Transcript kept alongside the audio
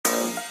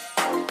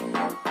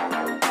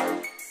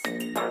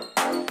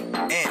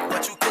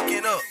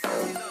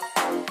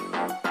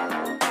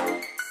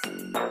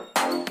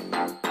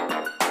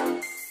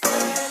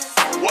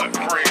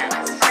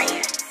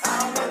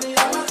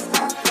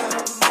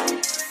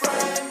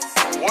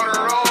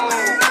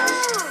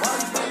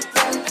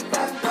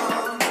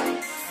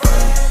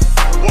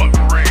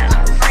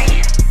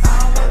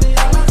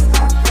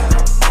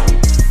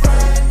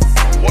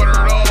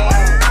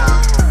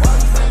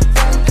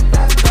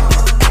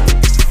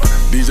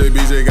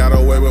BJ got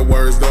away with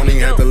words, don't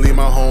even have to leave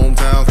my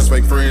hometown, cause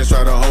fake friends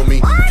try to hold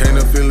me. Can't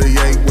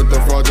affiliate with the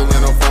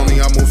fraudulent or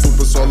phony. I move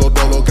super solo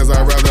dolo, cause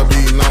I'd rather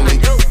be lonely.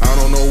 I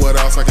don't know what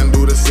else I can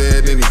do to say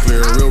it any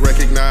clearer. Real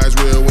recognize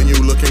real when you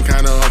looking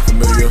kinda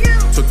unfamiliar.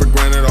 Took for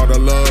granted all the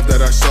love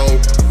that I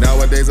showed.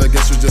 Nowadays I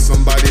guess you're just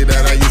somebody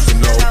that I used to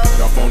know.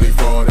 Got phony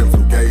fraud and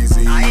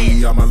fugazi.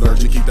 I'm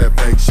allergic, keep that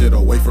fake shit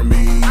away from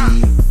me.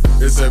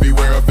 It's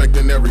everywhere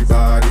affecting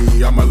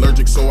everybody. I'm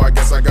allergic, so I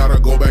guess I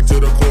gotta go back to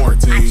the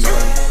quarantine.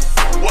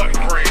 What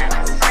friends?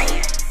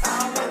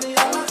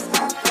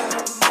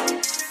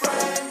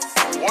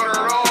 What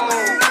are those?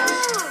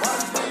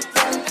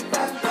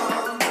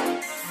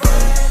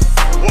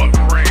 What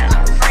friends?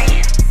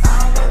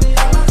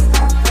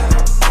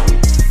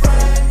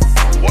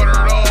 What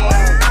are those?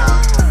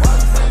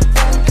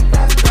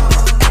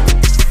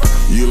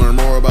 You learn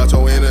more about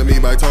your enemy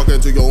by talking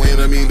to your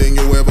enemy than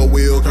you ever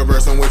will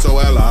conversing with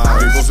your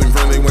allies. People seem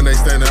friendly when they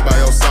standing by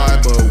your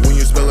side, but when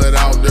you spill it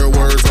out, their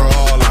words are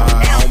all lies.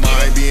 I don't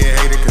mind being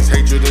hated, cause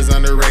hatred is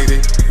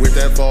underrated. With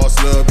that false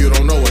love, you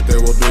don't know what they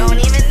will do. Don't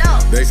even know.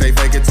 They say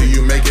fake it till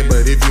you make it,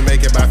 but if you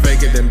make it by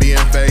fake it, then being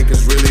fake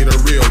is really the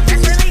real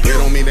you. They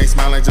don't mean they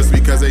smiling just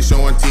because they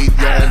showing teeth.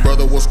 Your own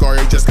brother will scar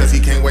you just cause he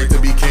can't wait to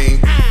be king.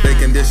 They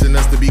condition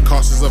us to be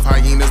cautious of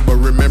hyenas, but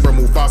remember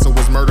Mufasa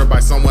was murdered by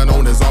someone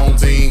on his own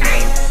team.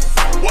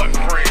 What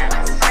friends?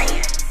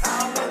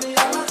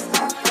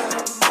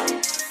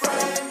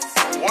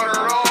 What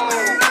are those?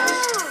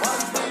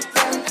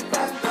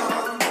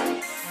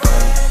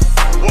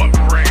 What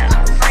friends?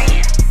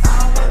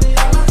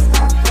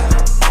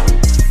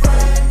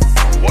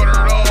 What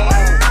are those?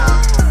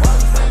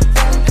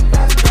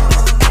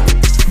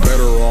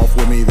 Better off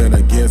with me than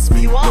against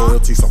me.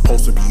 Loyalty's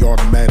supposed to be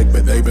automatic,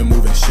 but they've been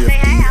moving shifty.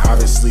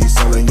 Obviously,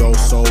 selling your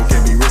soul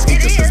can be risky.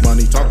 Just cause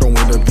money talk don't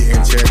end up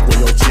getting checked where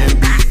your chin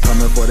be.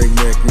 Coming for their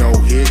neck, no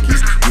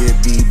hickeys.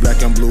 Get be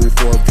black and blue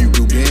for a few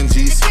blue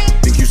Benjis.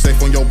 Think you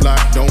safe on your block?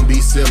 Don't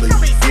be silly.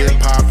 Get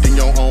popped in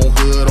your own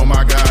hood. Oh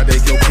my God, they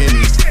kill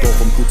pennies. Go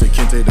from Kuta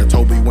Kinte to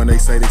Toby when they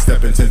say they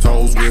stepping 10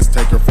 toes. Risk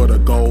taker for the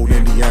gold,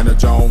 Indiana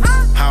Jones.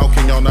 How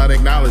can y'all not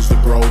acknowledge the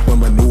growth when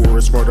manure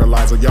is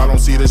fertilizer? Y'all don't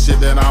see the shit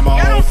that I'm on.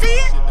 Y'all don't see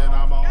it?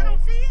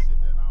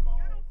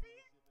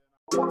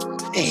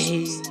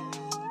 Hey.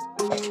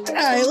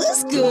 Alright,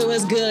 what's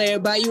good,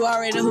 everybody? You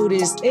already know who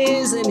this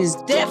is, and it's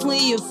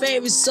definitely your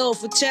favorite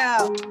soulful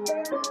child.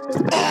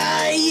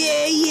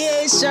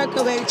 Yeah, Shark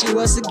coming at you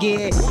once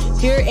again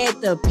here at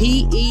the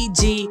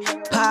PEG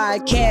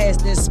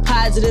podcast. That's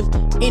positive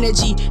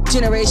energy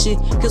generation,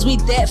 because we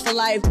that for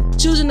life,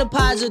 choosing the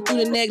positive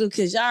through the negative,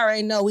 because y'all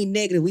already know we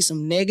negative. We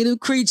some negative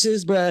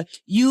creatures, bruh.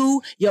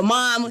 You, your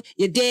mama,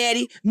 your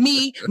daddy,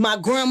 me, my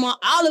grandma,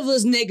 all of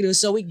us negative,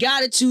 so we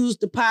gotta choose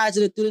the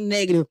positive through the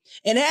negative.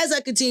 And as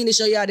I continue to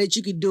show y'all that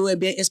you can do it,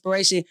 be an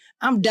inspiration,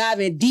 I'm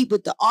diving deep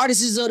with the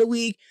artists of the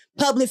week,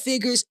 public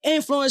figures,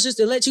 influencers,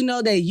 to let you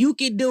know that you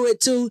can do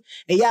it too.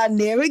 And y'all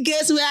never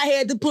guess who I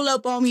had to pull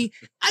up on me.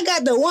 I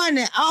got the one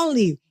and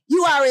only.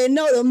 You already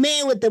know the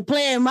man with the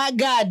plan. My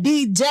God,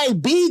 DJ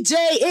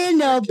BEEJAY in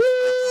the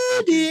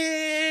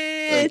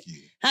building. Thank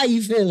you. How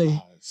you feeling?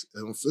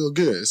 I feel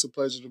good. It's a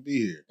pleasure to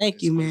be here.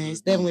 Thank you, man.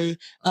 It's definitely.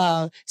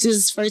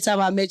 Since the first time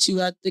I met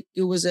you, I think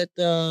it was at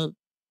the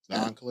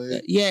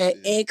Enclave.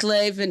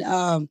 Enclave,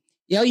 and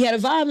you had a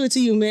vibe to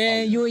you,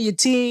 man. Oh, yeah. You and your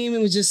team. It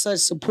was just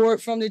such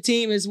support from the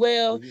team as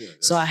well. Yeah,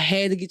 so I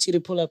had to get you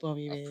to pull up on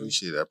me, man. I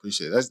appreciate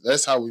it.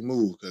 That's how we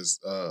move, because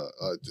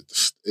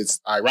it's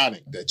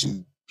ironic that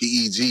you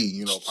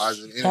PEG,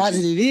 positive energy.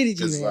 Positive energy,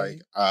 Because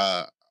man.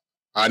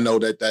 I know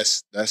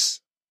that's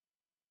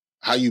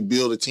how you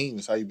build a team.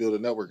 It's how you build a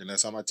network, and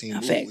that's how my team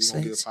moves. We're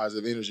gonna give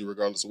positive energy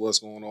regardless of what's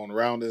going on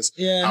around us.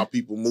 Yeah. How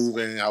people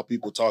moving, how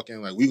people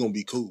talking. Like, we're gonna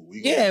be cool.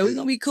 We're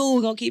gonna be cool.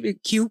 We're gonna keep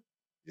it cute.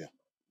 Yeah.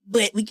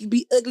 But we can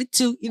be ugly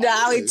too.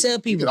 I always tell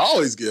people. You can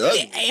always get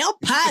ugly. Hey, I'm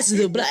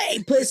positive, but I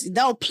ain't pussy.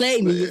 Don't play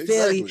me. You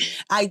feel Exactly. me?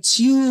 I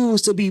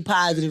choose to be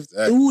positive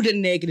through the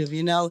negative,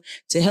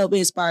 to help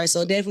inspire.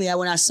 So definitely,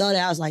 when I saw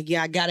that, I was like,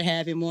 yeah, I gotta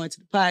have him on to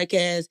the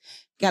podcast.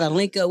 Gotta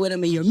link up with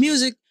him. And your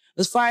music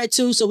was fire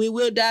too. So we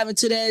will dive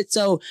into that.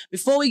 So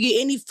before we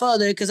get any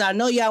further, because I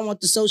know y'all want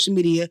the social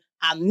media,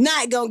 I'm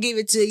not gonna give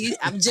it to you.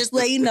 I'm just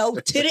letting you know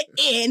to the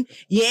end.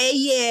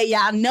 Yeah,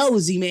 y'all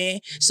nosy,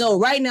 man. So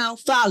right now,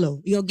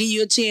 follow. We're gonna give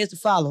you a chance to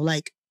follow,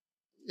 right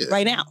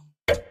now.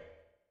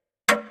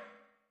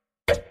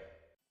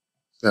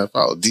 Yeah,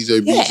 follow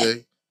DJ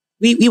BEEJAY.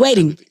 We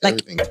waiting.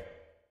 Everything.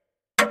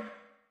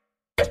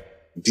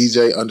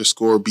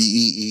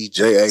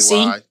 DJ_BEEJAY.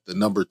 See? The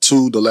number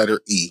 2, the letter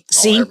E.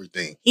 See? On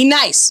everything. He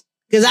nice.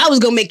 Because I was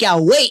gonna make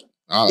y'all wait.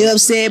 You know what I'm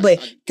saying? But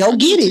go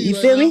get it. You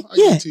feel me? I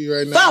give it to you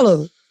right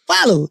now.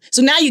 Follow.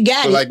 So now you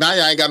got it. Like, now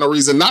y'all ain't got no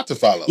reason not to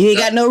follow. You ain't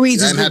got no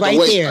reason to right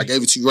there. I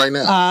gave it to you right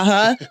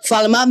now.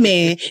 Follow my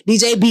man,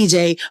 DJ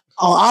BEEJAY,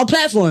 on all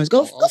platforms.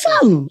 Go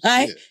follow him. All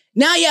right. Yeah.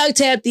 Now y'all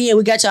tapped in.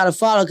 We got y'all to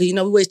follow because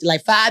we wasted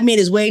like 5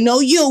 minutes waiting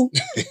on you. All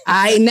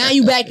right. Now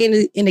you back in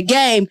the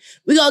game.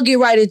 We gonna get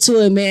right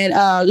into it, man.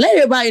 Let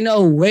everybody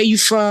know where you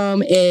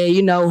from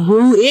and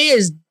who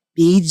is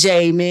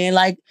BEEJAY, man.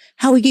 Like,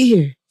 how we get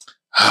here?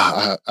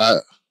 I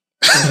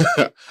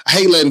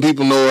hate letting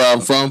people know where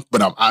I'm from,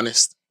 but I'm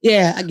honest.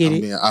 Yeah, I get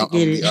it. I'm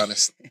gonna be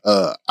honest.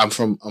 I'm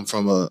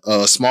from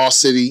a small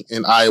city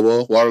in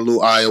Iowa, Waterloo,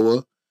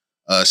 Iowa.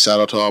 Shout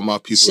out to all my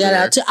people. Shout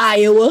out to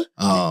Iowa.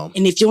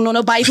 And if you don't know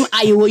nobody from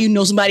Iowa, you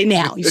know somebody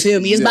now. You feel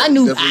me? It's my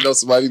new. Definitely know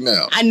somebody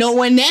now. I know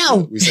one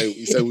now. We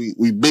say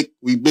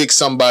we big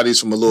somebodies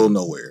from a little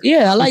nowhere.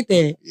 Yeah, I like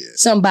that. Yeah.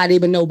 Somebody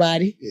but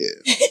nobody. Yeah.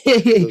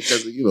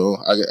 Because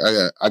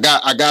I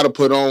got to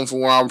put on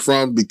from where I'm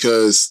from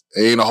because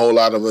there ain't a whole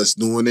lot of us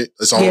doing it.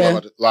 It's a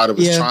whole lot of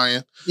us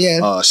trying.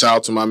 Yeah. Shout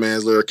out to my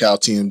man's Lyrical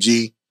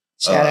TMG.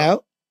 Shout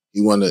out. He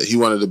one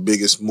of the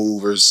biggest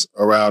movers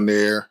around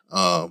there.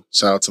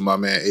 Shout out to my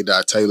man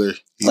A. Taylor.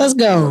 Let's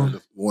go.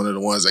 One of the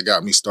ones that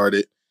got me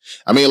started.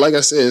 I mean, like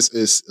I said,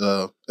 it's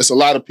a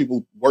lot of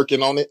people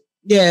working on it.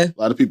 Yeah. A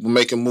lot of people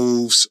making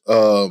moves.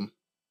 Like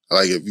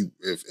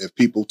if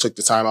people took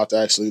the time out to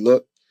actually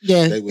look,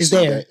 they would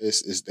see that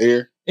it's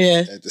there.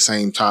 Yeah. At the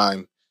same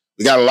time,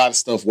 we got a lot of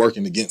stuff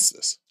working against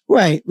us.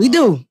 Right. We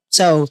do.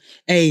 So,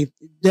 hey,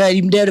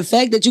 the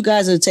fact that you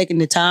guys are taking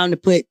the time to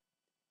put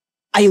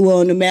Iowa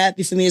on the map,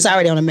 for me, it's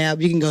already on the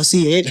map. You can go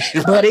see it.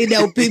 But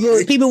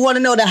people want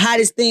to know the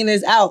hottest thing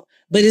that's out.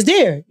 But it's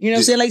there. You know what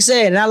I'm saying? Like I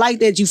said, and I like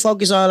that you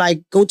focus on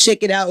like, go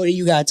check it out when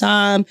you got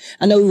time.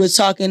 I know we were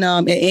talking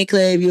at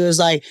Enclave, you was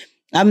like,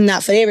 I'm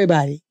not for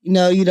everybody.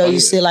 You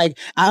said like,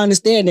 I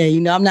understand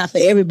that, I'm not for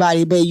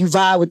everybody, but you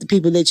vibe with the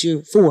people that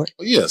you're for.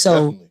 Yeah.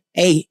 So, definitely.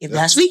 Hey, if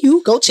that's for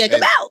you, go check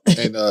them out.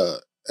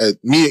 And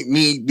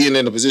me being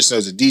in a position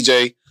as a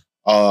DJ,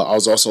 I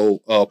was also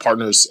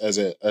partners as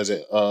an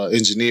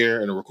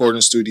engineer in a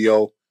recording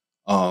studio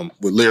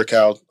with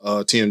Lyrical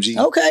TMG.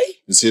 Okay,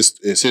 it's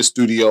his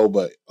studio,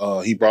 but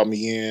he brought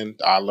me in.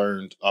 I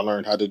learned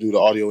how to do the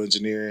audio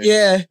engineering.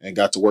 Yeah, and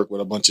got to work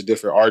with a bunch of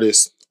different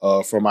artists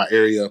from my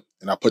area,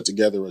 and I put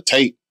together a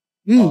tape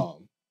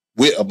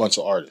with a bunch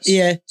of artists.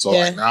 Yeah, so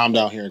like, now I'm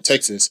down here in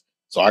Texas.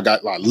 So I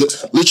got like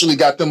literally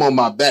got them on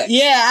my back.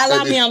 Yeah,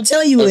 I'm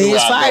telling you,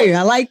 it's fire.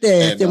 I like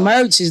that. And, the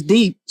merch is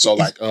deep. So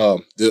like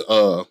that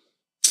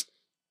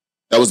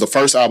was the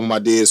first album I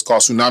did. It's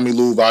called Tsunami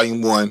Lu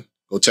Volume 1.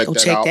 Go check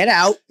that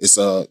out. It's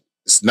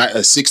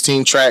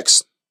 16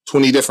 tracks,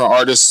 20 different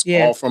artists,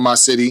 all from my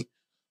city.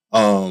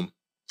 I'm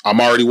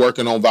already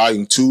working on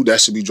Volume 2.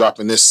 That should be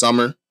dropping this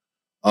summer.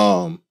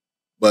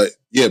 But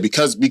yeah,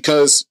 because we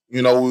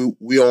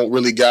don't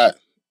really got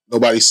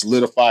nobody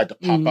solidified to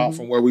pop out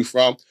from where we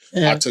from.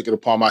 Yeah. I took it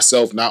upon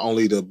myself not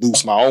only to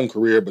boost my own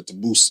career, but to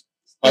boost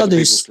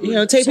others.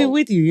 Take people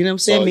with you. You know what I'm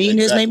saying?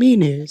 Millionaires make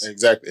millionaires.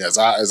 Exactly.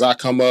 As I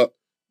come up,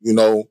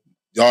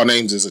 y'all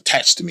names is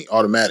attached to me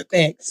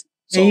automatically. Facts.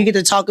 So, and you get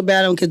to talk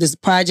about them because this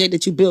project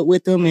that you built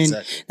with them, and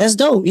that's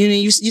dope.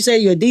 You say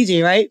you're a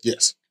DJ, right?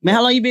 Yes. Man,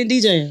 how long you been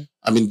DJing?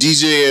 I've been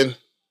DJing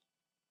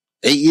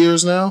 8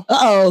 years now.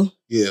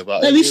 Yeah,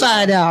 about Let me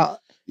find out.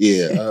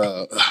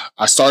 Yeah,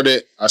 I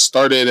started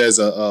as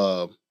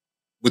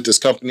with this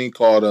company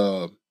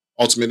called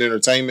Ultimate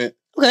Entertainment.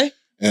 Okay.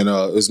 And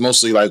it was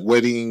mostly like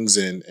weddings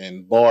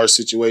and bar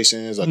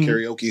situations, a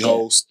karaoke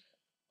host.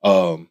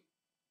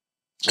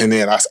 And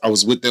then I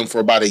was with them for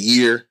about a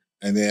year,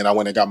 and then I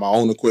went and got my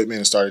own equipment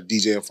and started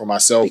DJing for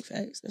myself. Big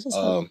facts. That's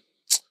what's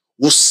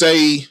we'll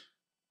say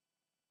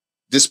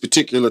this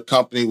particular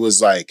company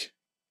was like,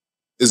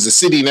 is the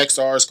city next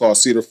to ours called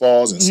Cedar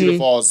Falls, and Cedar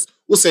Falls,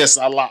 we'll say it's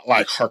a lot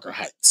like Harker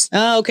Heights.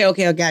 Oh,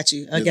 okay, I got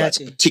you. I got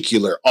you. A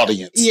particular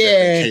audience that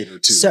they cater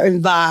to.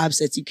 Certain vibes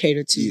that you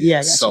cater to. Yeah,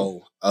 I got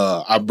so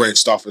I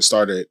branched off and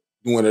started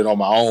doing it on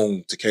my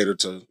own to cater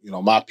to,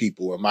 my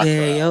people and my crowd.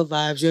 Yeah, your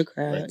vibes, your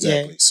crowd. Right,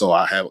 exactly. Yeah. So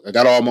I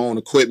got all my own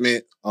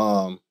equipment.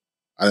 I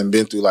done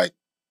been through like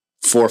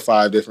 4 or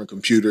 5 different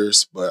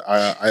computers, but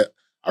I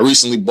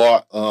recently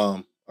bought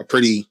a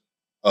pretty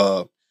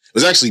it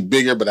was actually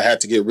bigger, but I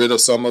had to get rid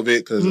of some of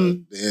it because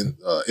of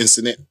the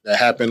incident that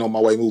happened on my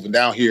way moving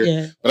down here.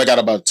 Yeah. But I got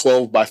about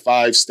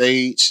 12x5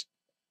 stage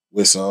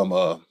with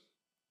some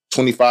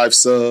 25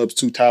 subs,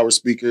 2 tower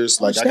speakers.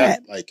 Like I got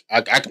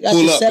I could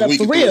pull up and we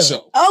could do a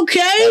show.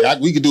 Okay.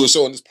 We could do a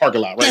show in this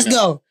parking lot right now. Let's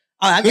go.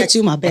 Oh, I got you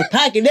in my back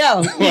pocket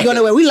now. We go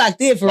nowhere. We locked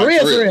in for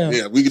real.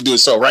 Yeah, we could do a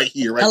show right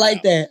here, right now. I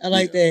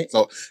like that.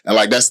 So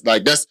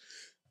and that's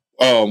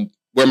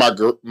where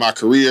my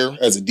career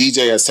as a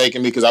DJ has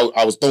taken me, because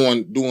I was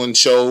doing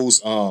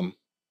shows.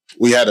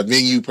 We had a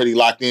venue pretty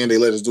locked in. They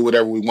let us do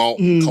whatever we want.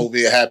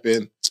 COVID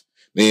happened.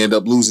 They end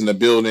up losing the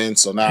building.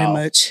 So now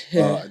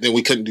then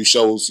we couldn't do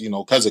shows,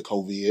 because of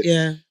COVID.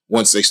 Yeah.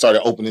 Once they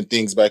started opening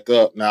things back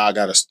up, now I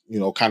got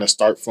to, kind of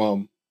start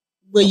from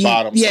the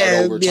bottom,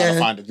 start over, trying to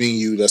find a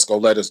venue that's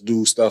going to let us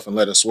do stuff and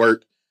let us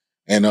work.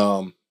 And I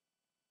don't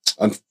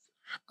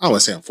want to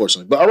say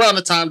unfortunately, but around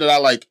the time that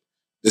I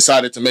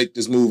decided to make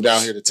this move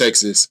down here to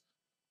Texas,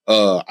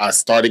 I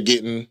started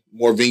getting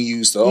more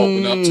venues to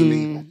open up to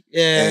me.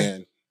 Yeah.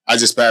 And I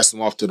just passed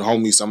them off to the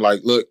homies. So I'm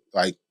like, look,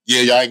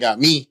 y'all ain't got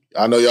me.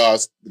 I know y'all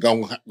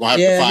gonna have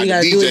to find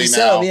a DJ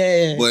now.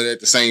 Yeah. But at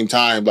the same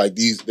time, like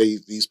these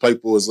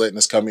people is letting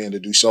us come in to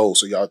do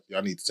shows, so y'all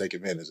need to take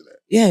advantage of that.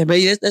 Yeah, but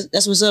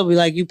that's what's up.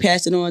 Like you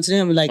passed it on to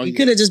them. Like you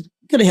could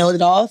have held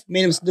it off,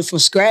 made them from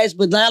scratch.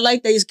 But I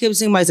like that you kept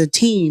seeing like as a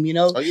team, you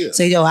know.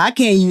 Say, yo, I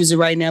can't use it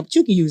right now, but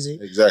you can use it.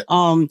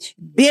 Exactly.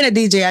 Being a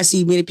DJ, I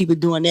see many people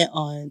doing that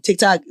on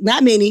TikTok.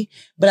 Not many,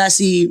 but I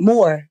see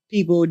more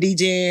people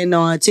DJing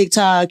on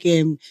TikTok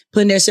and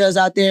putting themselves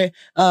out there.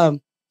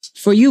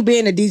 For you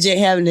being a DJ,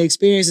 having the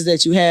experiences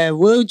that you have,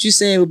 what would you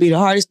say would be the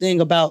hardest thing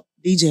about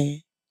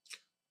DJing?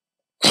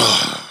 The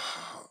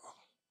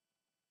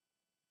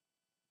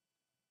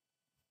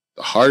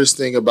hardest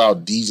thing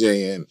about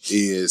DJing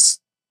is,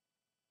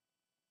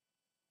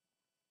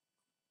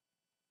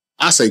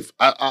 I'll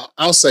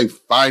say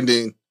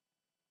finding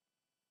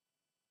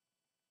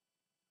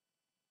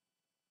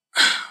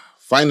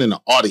an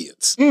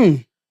audience.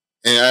 And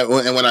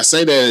when I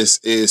say that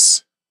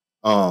is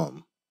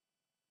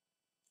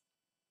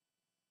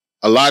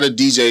a lot of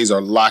DJs are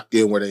locked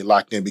in where they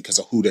locked in because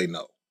of who they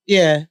know.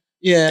 Yeah.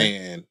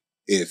 And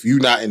if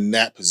you're not in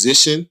that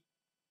position,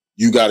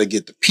 you got to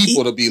get the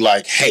people to be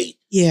like, hey,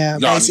 y'all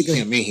basically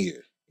need him in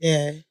here.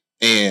 Yeah.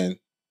 And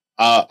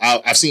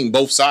I've seen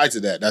both sides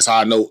of that. That's how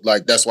I know,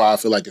 like, that's why I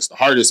feel like it's the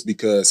hardest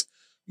because,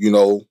 you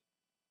know,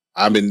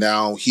 I've been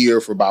down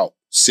here for about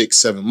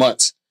 6-7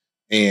 months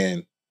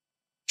and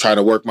trying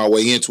to work my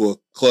way into a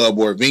club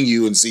or a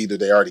venue and see that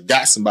they already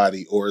got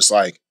somebody, or it's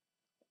like,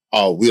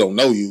 oh, we don't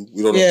know you.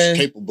 We don't know what you're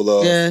capable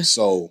of. Yeah.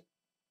 So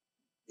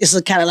it's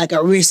kind of like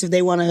a risk if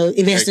they want to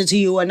invest into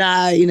you or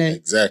not, you know.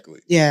 Exactly.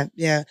 Yeah.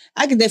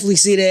 I can definitely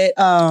see that.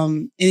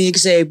 And you can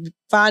say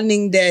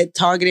finding that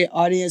targeted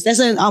audience,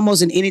 that's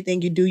almost in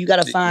anything you do. You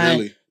got to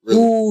find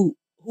really.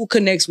 who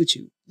connects with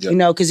you. Yep. You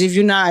know, because if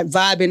you're not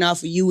vibing off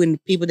of you and the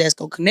people that's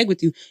going to connect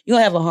with you, you're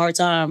going to have a hard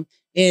time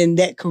in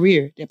that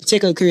career. That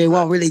particular career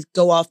won't really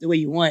go off the way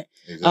you want.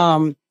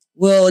 Exactly.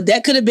 Well,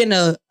 that could have been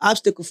an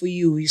obstacle for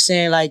you. You're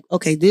saying like,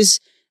 okay,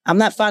 I'm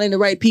not finding the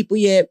right people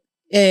yet.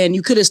 And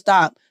you could have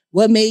stopped.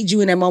 What made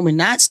you in that moment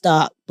not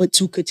stop, but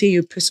to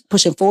continue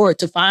pushing forward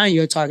to find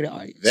your targeted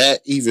audience? That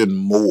even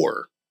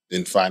more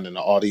than finding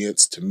an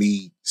audience, to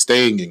me,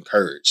 staying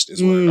encouraged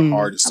is one of the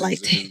hardest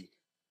things to do.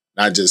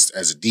 Not just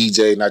as a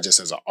DJ, not just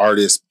as an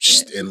artist,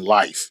 just in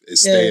life.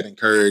 It's staying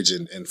encouraged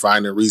and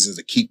finding reasons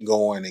to keep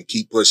going and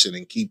keep pushing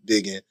and keep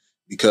digging,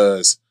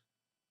 because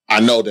I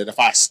know that if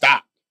I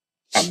stop,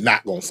 I'm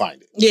not going to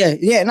find it.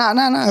 Yeah. No.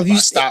 If I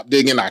stop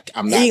digging,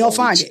 I'm not going to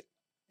find it.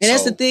 And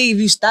that's the thing. If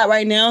you stop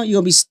right now, you're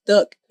going to be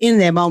stuck in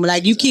that moment.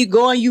 Like, you keep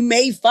going, you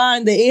may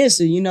find the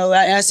answer. You know,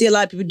 I see a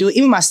lot of people do it.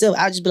 Even myself,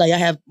 I just be like, I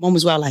have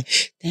moments where I'm like,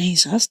 dang,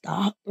 should I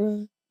stop,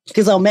 bro?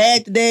 Because I'm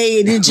mad today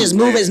and then just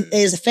move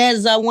as fast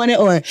as I want it.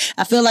 Or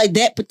I feel like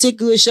that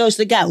particular show should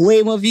have got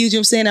way more views. You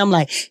know what I'm saying? I'm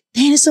like,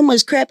 dang, there's so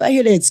much crap out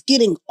here that's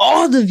getting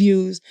all the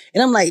views.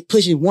 And I'm like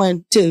pushing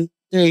 1, 2,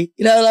 3.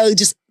 You know, like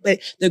but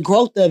the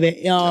growth of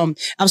it, I'm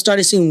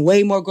starting seeing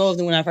way more growth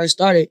than when I first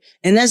started.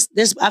 And that's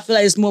I feel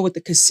like it's more with the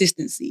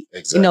consistency.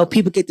 Exactly. You know,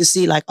 people get to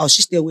see like, oh,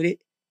 she's still with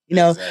it. You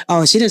know,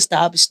 oh, she didn't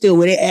stop, still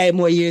with it, add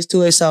more years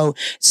to it. So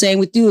same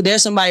with you,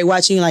 there's somebody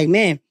watching you like,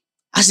 man,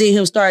 I see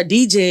him start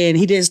DJing,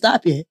 he didn't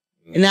stop yet.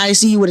 And now they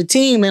see you with a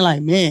team and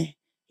like, man,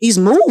 he's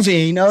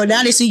moving, you know.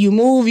 Now they see you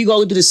move, you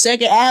go to the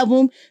second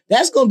album,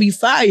 that's going to be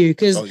fire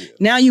because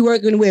now you're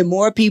working with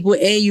more people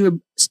and you're,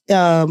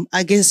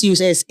 I guess you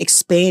say it's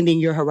expanding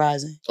your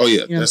horizon. Oh,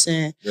 yeah. You know what I'm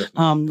saying?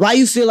 Why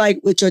you feel like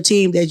with your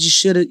team that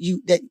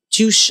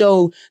you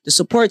show the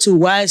support to,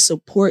 why is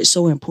support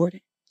so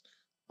important?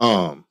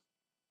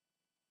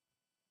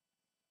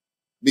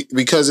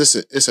 Because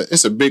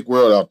it's a big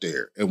world out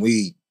there, and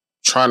we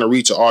trying to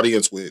reach an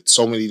audience with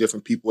so many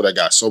different people that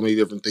got so many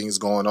different things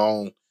going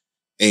on,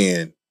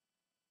 and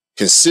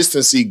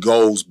consistency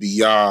goes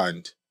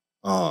beyond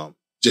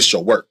just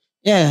your work.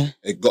 Yeah,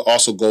 it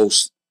also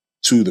goes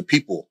to the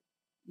people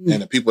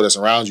and the people that's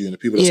around you and the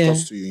people that's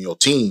close to you and your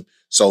team.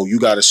 So you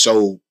got to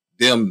show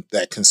them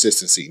that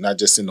consistency, not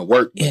just in the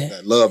work, but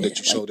that love that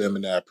you show them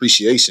and that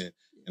appreciation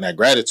and that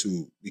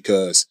gratitude,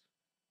 because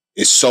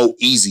it's so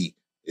easy.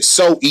 It's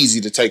so easy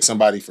to take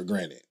somebody for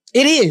granted.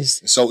 It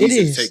is. It's so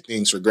easy to take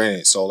things for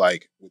granted. So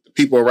like with the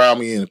people around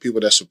me and the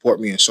people that support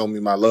me and show me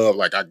my love,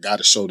 like I got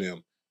to show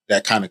them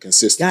that kind of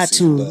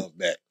consistency and love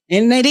back.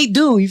 And they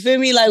do. You feel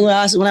me? Like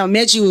when I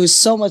met you, it was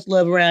so much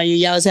love around you.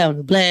 Y'all was having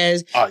a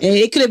blast. Oh, yeah. And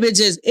it could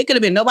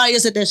have been nobody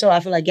else at that show.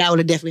 I feel like y'all would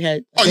have definitely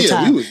had a good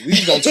time. We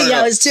was gonna turn y'all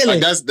up. was chilling.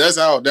 Like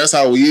that's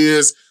how we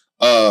is.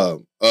 My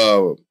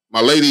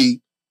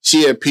lady,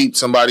 she had peeped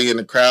somebody in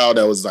the crowd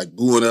that was like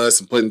booing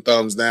us and putting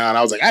thumbs down.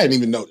 I was like, I didn't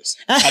even notice.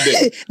 I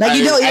didn't. Like,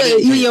 you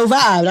your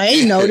vibe. Like, I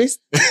ain't noticed.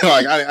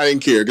 Like, I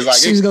didn't care. Because like,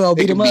 she was gonna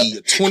beat it him could up.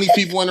 be 20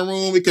 people in the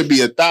room. It could be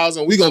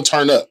 1,000. We gonna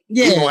turn up.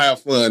 Yeah. We gonna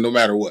have fun no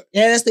matter what.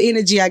 Yeah, that's the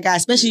energy I got,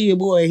 especially your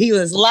boy. He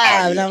was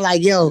live. And I'm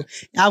like, yo,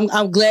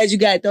 I'm glad you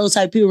got those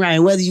type of people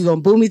around. Whether you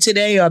gonna boo me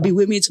today or be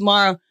with me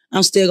tomorrow,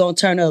 I'm still gonna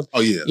turn up. Oh,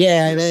 yeah.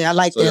 Yeah, I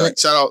like that.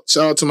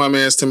 Shout out to my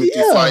man, Timothy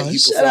Fight. He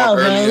performed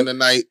early in the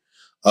night.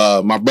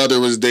 My brother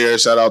was there.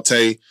 Shout out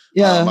Tay.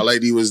 Yeah. My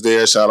lady was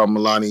there. Shout out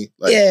Milani.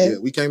 Like, yeah,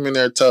 we came in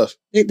there tough.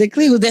 The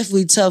clique was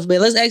definitely tough,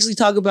 man. Let's actually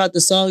talk about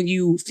the song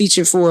you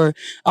featured for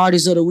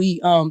Artist of the Week.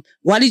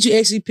 Why did you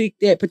actually pick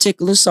that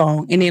particular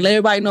song? And then let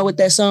everybody know what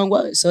that song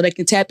was so they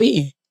can tap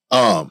in.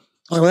 Or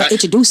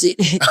introduce it.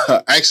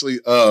 Actually,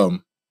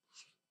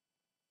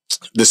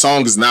 the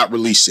song is not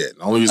released yet.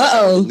 The only reason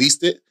I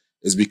released it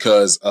is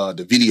because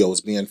the video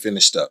is being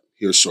finished up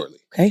here shortly.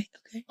 Okay.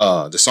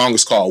 The song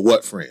is called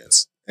What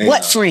Friends? And,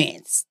 What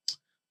Friends?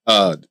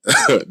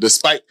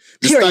 Despite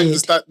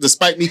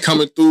me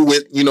coming through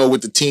with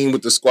the team,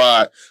 with the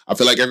squad, I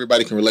feel like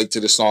everybody can relate to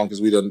this song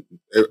because we done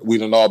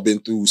all been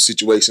through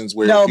situations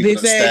where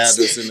people done stabbed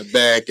us in the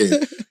back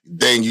and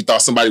then you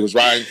thought somebody was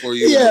riding for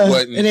you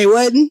and they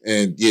wasn't.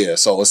 And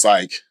so it's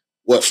like,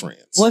 what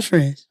friends? What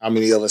friends? How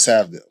many of us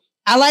have them?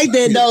 I like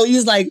that though. You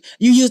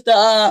used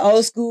the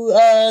old school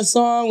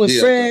song with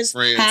friends.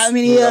 How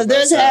many of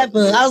this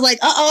happened? I was like,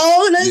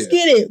 let's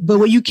get it. But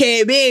when you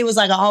came in, it was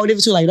like a whole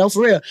different tune. Like, no,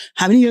 for real.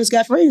 How many of us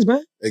got friends,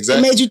 bro? Exactly.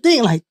 It made you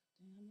think like,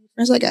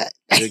 friends I got.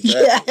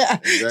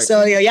 Exactly.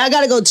 So y'all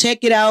gotta go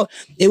check it out.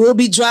 It will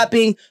be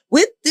dropping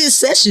with this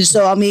session.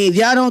 So I mean, if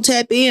y'all don't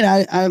tap in,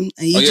 like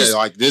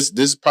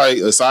this probably,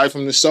 aside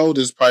from the show,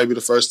 this probably be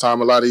the first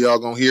time a lot of y'all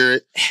gonna hear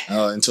it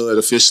until it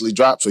officially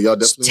drops. So y'all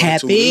definitely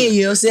tap in.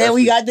 You know what I'm saying?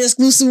 Definitely. We got the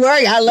exclusive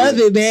work. I love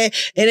it, man.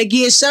 And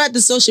again, shout out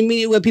to social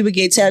media where people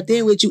get tapped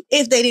in with you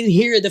if they didn't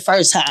hear it the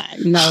first time.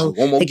 You know,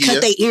 they cut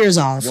their ears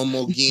off. One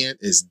more again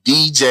is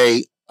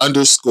DJ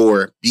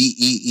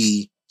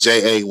 _BEEJAY,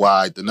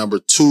 the number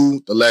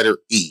 2, the letter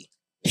E.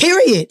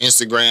 Period.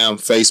 Instagram,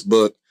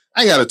 Facebook.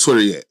 I ain't got a Twitter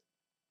yet.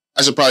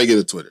 I should probably get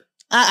a Twitter.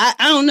 I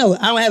don't know.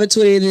 I don't have a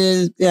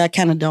Twitter. I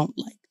kind of don't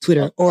like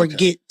Twitter or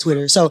get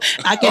Twitter. So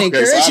I can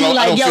encourage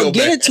you,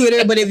 get a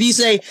Twitter. But if you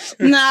say,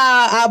 nah,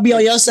 I'll be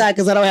on your side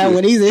because I don't have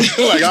one either.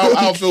 Like,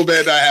 I don't feel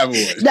bad not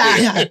having one.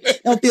 Nah,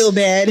 don't feel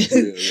bad.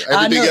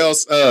 Everything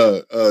else,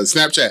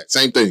 Snapchat,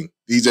 same thing.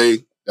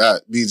 DJ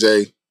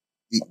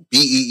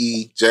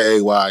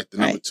BEEJAY, the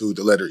number 2,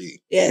 the letter E.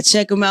 Yeah,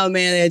 check them out,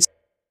 man.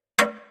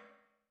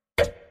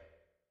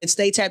 And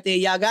stay tapped in.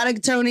 Y'all gotta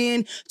tune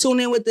in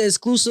with the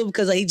exclusive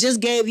because he just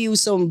gave you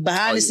some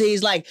behind the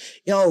scenes. Like,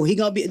 yo, he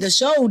gonna be the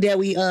show that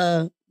we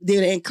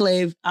did in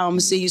Enclave. I'm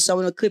gonna see you some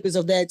of the clippings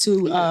of that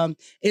too.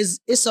 It's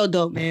so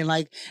dope, man.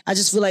 Like, I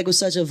just feel like it was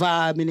such a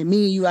vibe, and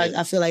me and you,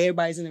 I feel like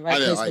everybody's in the right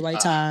place at the right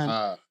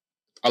time.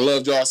 I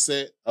loved y'all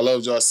set.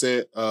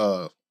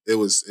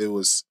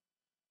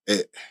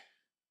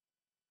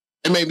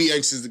 It made me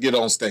anxious to get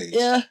on stage.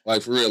 Yeah.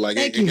 Like, for real. Like,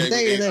 I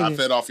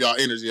fed off y'all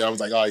energy. I was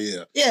like, oh,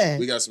 yeah. Yeah.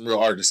 We got some real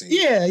artists in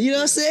here. Yeah. You know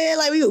what I'm saying?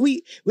 Like,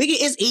 we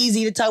it's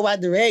easy to talk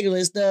about the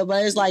regular stuff,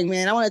 but it's like,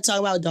 man, I want to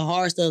talk about the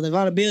hard stuff. The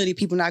vulnerability,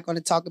 people not going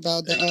to talk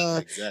about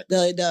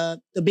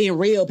the being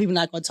real, people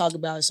not going to talk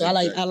about it. So I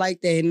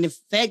like that. And the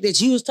fact that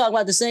you was talking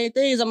about the same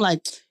things, I'm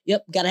like,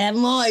 yep, got to have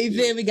them on. You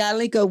feel me? Got to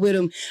link up with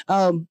them.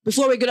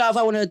 Before we get off,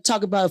 I want to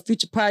talk about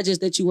future projects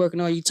that you're working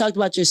on. You talked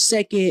about your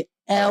second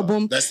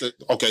album.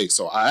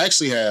 So I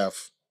actually I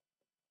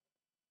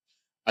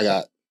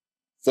got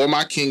For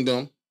My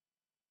Kingdom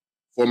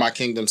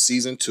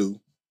Season 2,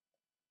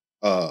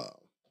 Diary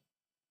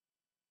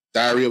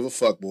of a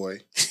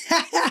Fuckboy.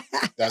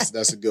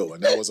 That's a good one.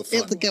 That was a fun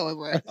one. It's a good one,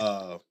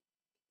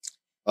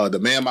 bro. The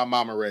Man My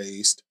Mama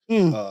Raised.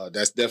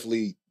 That's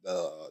definitely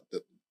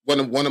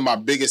one of my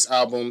biggest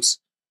albums.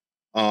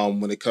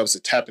 When it comes to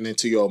tapping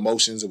into your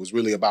emotions, it was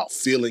really about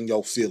feeling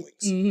your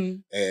feelings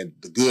and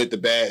the good, the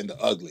bad, and the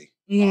ugly.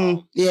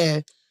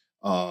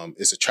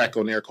 It's a track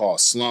on there called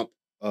Slump.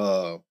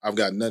 I've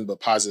got nothing but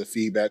positive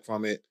feedback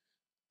from it.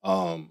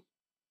 Again,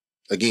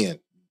 you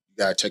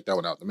gotta check that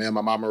one out. The Man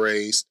My Mama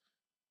Raised.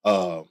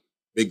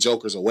 Big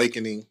Joker's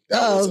Awakening.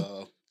 That was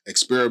a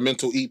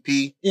experimental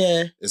EP.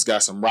 Yeah, it's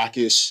got some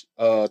rockish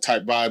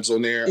type vibes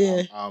on there.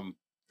 Yeah. I'm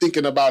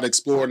thinking about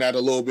exploring that a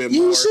little bit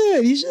more.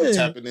 You should.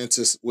 Tapping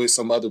into with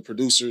some other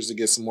producers to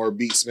get some more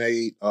beats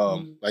made.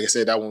 Like I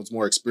said, that one's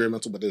more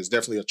experimental, but there's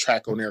definitely a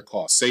track on there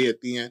called Say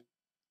It Then.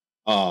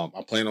 I'm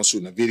planning on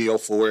shooting a video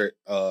for it.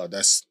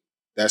 That's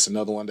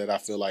another one that I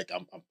feel like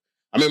I'm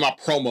in my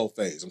promo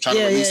phase. I'm trying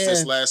to release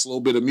this last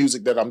little bit of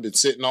music that I've been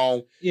sitting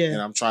on. Yeah.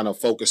 And I'm trying to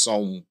focus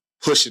on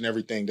pushing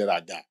everything that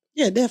I got.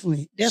 Yeah,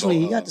 definitely. Definitely.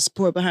 So, you got the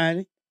support behind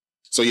it.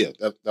 So yeah,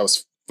 that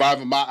was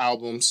 5 of my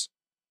albums.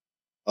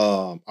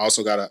 I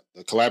also got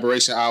a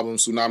collaboration album,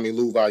 Tsunami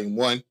Lou Volume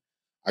 1.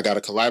 I got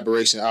a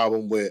collaboration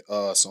album with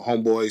some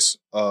homeboys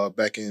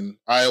back in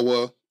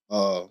Iowa.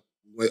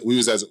 We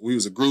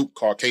was a group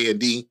called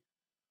K&D.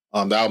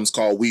 The album's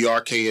called We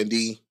Are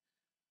K&D.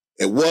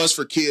 It was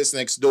for Kids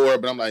Next Door,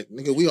 but I'm like,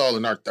 nigga, we all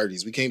in our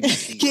 30s. We can't be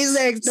Kids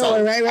Next Door,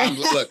 so right?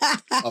 Look,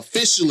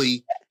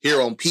 officially here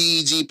on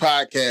PEG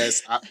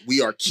Podcast,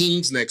 we are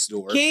Kings Next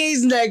Door.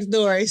 Kings Next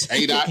Door. A.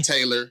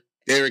 Taylor,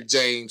 Derek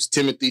James,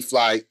 Timothy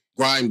Flight,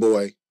 Grind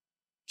Boy,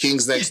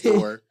 Kings Next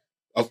Door.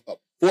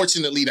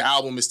 Fortunately, the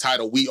album is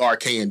titled We Are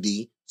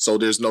K&D, so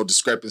there's no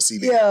discrepancy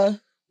there. Yeah.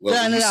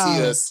 Well, when you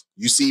see us,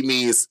 you see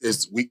me,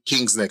 it's we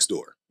Kings Next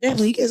Door.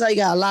 Definitely, because I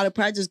got a lot of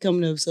projects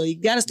coming up, so you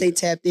gotta stay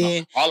tapped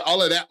in.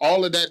 All of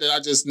that I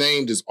just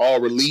named is all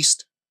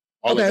released.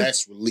 All of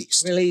that's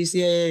released. Released,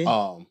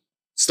 yeah.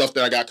 Stuff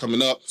that I got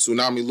coming up: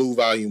 Tsunami Lou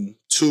Volume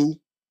 2.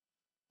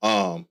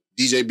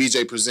 DJ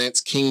BEEJAY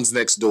presents Kings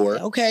Next Door.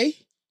 Okay.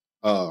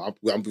 I'm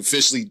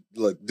officially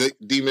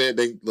D-Man.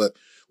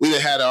 We done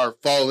had our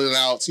falling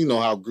outs. You know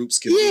how groups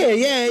can.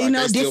 Yeah.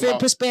 Like, different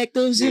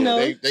perspectives.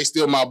 They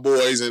still my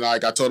boys, and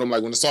like I told them,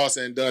 like when it's all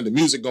said and done, the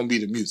music gonna be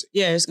the music.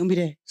 Yeah, it's gonna be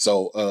there.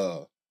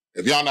 So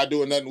if y'all not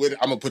doing nothing with it,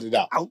 I'm gonna put it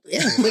out. Put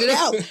it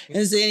out.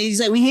 And so he's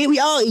like, we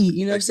all eat.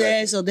 You know what I'm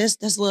saying? So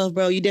that's love,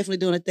 bro. You definitely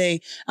doing a thing.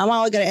 I'm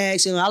always gotta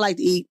ask you. I like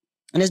to eat,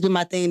 and that's been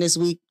my thing this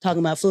week. Talking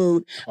about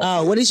food.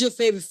 Okay. What is your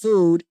favorite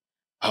food?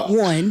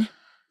 One.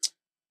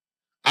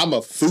 I'm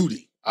a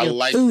foodie. I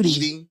like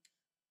eating,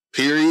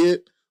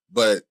 period.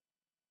 But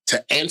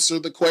to answer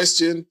the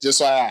question, just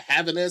so I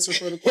have an answer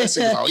for the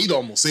question, I'll eat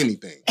almost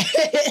anything.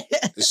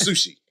 It's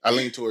sushi. I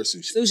lean towards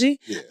sushi. Sushi?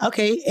 Yeah.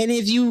 Okay. And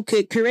if you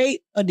could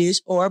create a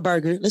dish or a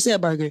burger, let's say a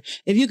burger.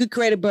 If you could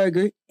create a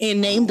burger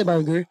and name the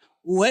burger,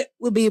 what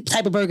would be the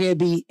type of burger it'd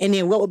be? And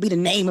then what would be the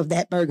name of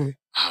that burger?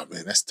 Oh,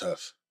 man, that's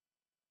tough.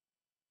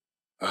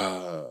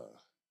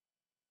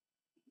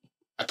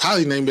 I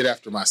probably named it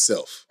after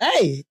myself.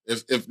 Hey.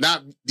 If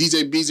not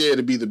DJ BEEJAY,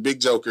 it'd be the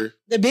Big Joker.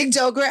 The Big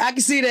Joker. I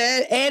can see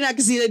that. And I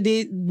can see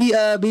the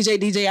BEEJAY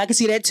DJ. I can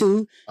see that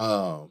too.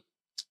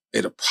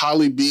 It'll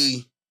probably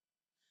be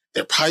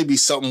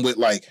something with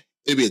like,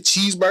 it'd be a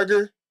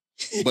cheeseburger,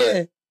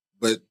 but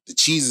the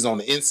cheese is on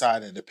the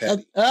inside of the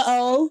patty.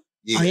 Uh-oh.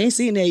 Yeah. I ain't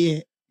seen that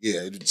yet.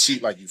 Yeah,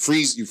 like you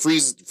freeze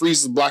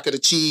the block of the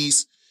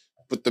cheese,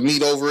 put the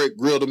meat over it,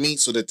 grill the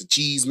meat so that the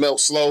cheese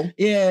melts slow.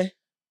 Yeah.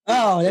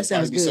 Oh, that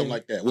sounds good. Something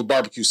like that with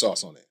barbecue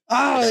sauce on it.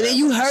 Oh, then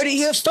you heard it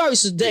here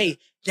first today.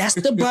 That's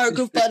the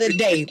burger for the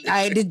day. All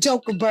right, the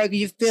Joker burger,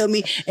 you feel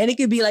me? And it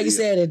could be, like you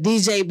said, a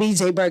DJ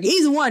BEEJAY burger.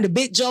 Either one, the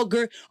Big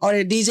Joker or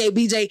the DJ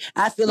BEEJAY.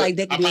 I feel like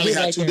that could be a hit right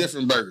there. I probably had two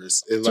different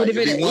burgers. It's like,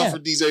 it'd be one for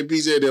DJ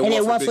BEEJAY,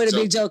 then one for the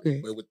Big Joker.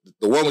 But with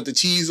the one with the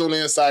cheese on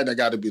the inside, that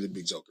got to be the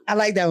Big Joker. I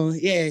like that one.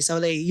 Yeah, so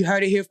you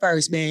heard it here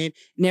first, man.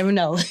 Never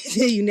know.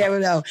 You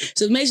never know.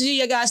 So make sure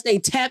you guys stay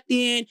tapped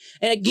in.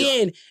 And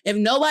again, if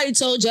nobody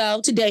told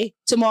y'all today,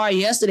 tomorrow,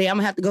 yesterday, I'm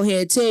going to have to go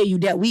ahead and tell you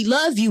that we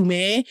love you,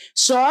 man.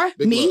 Shar,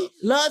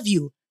 love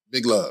you.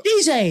 Big love.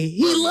 BEEJAY,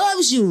 he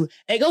loves you.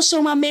 Hey, go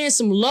show my man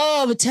some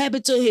love and tap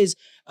into his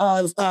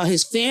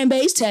fan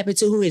base, tap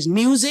into his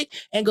music,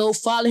 and go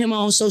follow him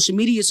on social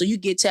media so you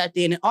get tapped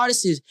in. And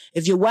artists,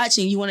 if you're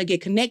watching, you want to get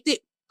connected,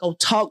 go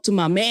talk to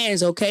my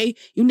mans, okay?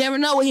 You never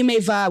know what he may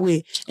vibe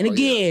with. And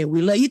again,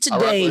 we love you today. I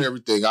rock with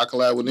everything. I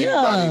collab with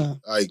anybody.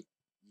 Like,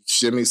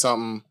 ship me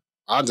something,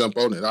 I'll jump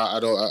on it. I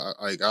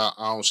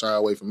don't shy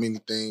away from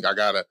anything.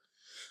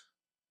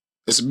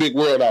 It's a big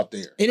world out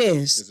there. It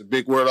is. It's a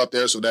big world out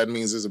there, so that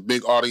means there's a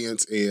big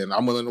audience, and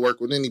I'm willing to work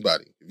with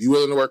anybody. If you're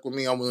willing to work with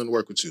me, I'm willing to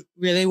work with you.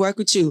 Really work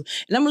with you.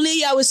 And I'm going to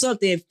leave y'all with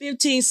something.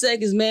 15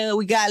 seconds, man,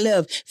 we got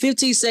left.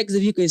 15 seconds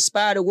if you can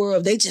inspire the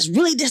world. They just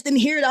didn't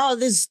hear all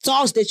this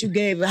sauce that you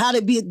gave, and how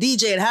to be a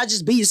DJ, and how to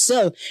just be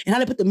yourself, and how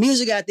to put the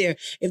music out there.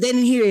 If they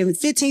didn't hear it, in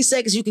 15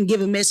 seconds, you can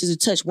give a message to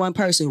touch one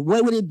person.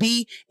 What would it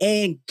be?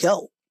 And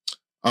go.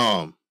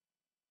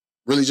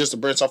 Really just to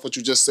branch off what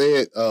you just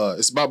said,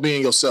 it's about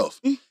being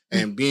yourself.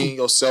 And being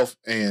yourself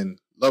and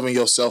loving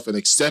yourself and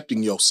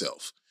accepting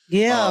yourself.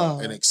 Yeah.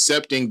 And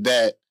accepting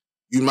that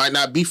you might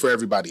not be for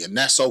everybody. And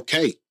that's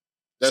okay.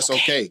 That's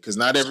okay. Because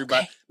not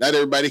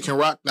everybody can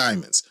rock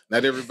diamonds.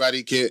 Not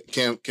everybody can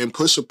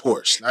push a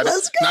Porsche. Not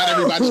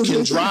everybody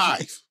can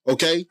drive.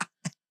 Okay?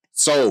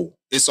 So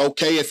it's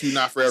okay if you're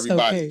not for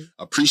everybody. Okay.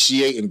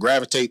 Appreciate and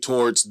gravitate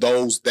towards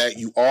those that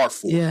you are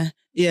for. Yeah.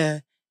 Yeah.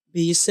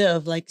 Be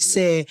yourself, like you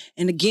said.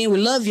 And again, we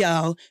love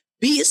y'all.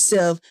 Be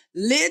yourself,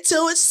 live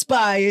to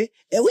inspire,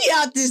 and we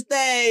out this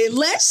thing.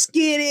 Let's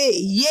get it.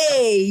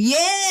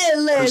 Yeah,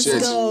 let's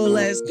go.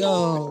 Let's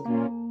go.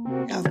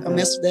 I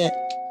mess with that.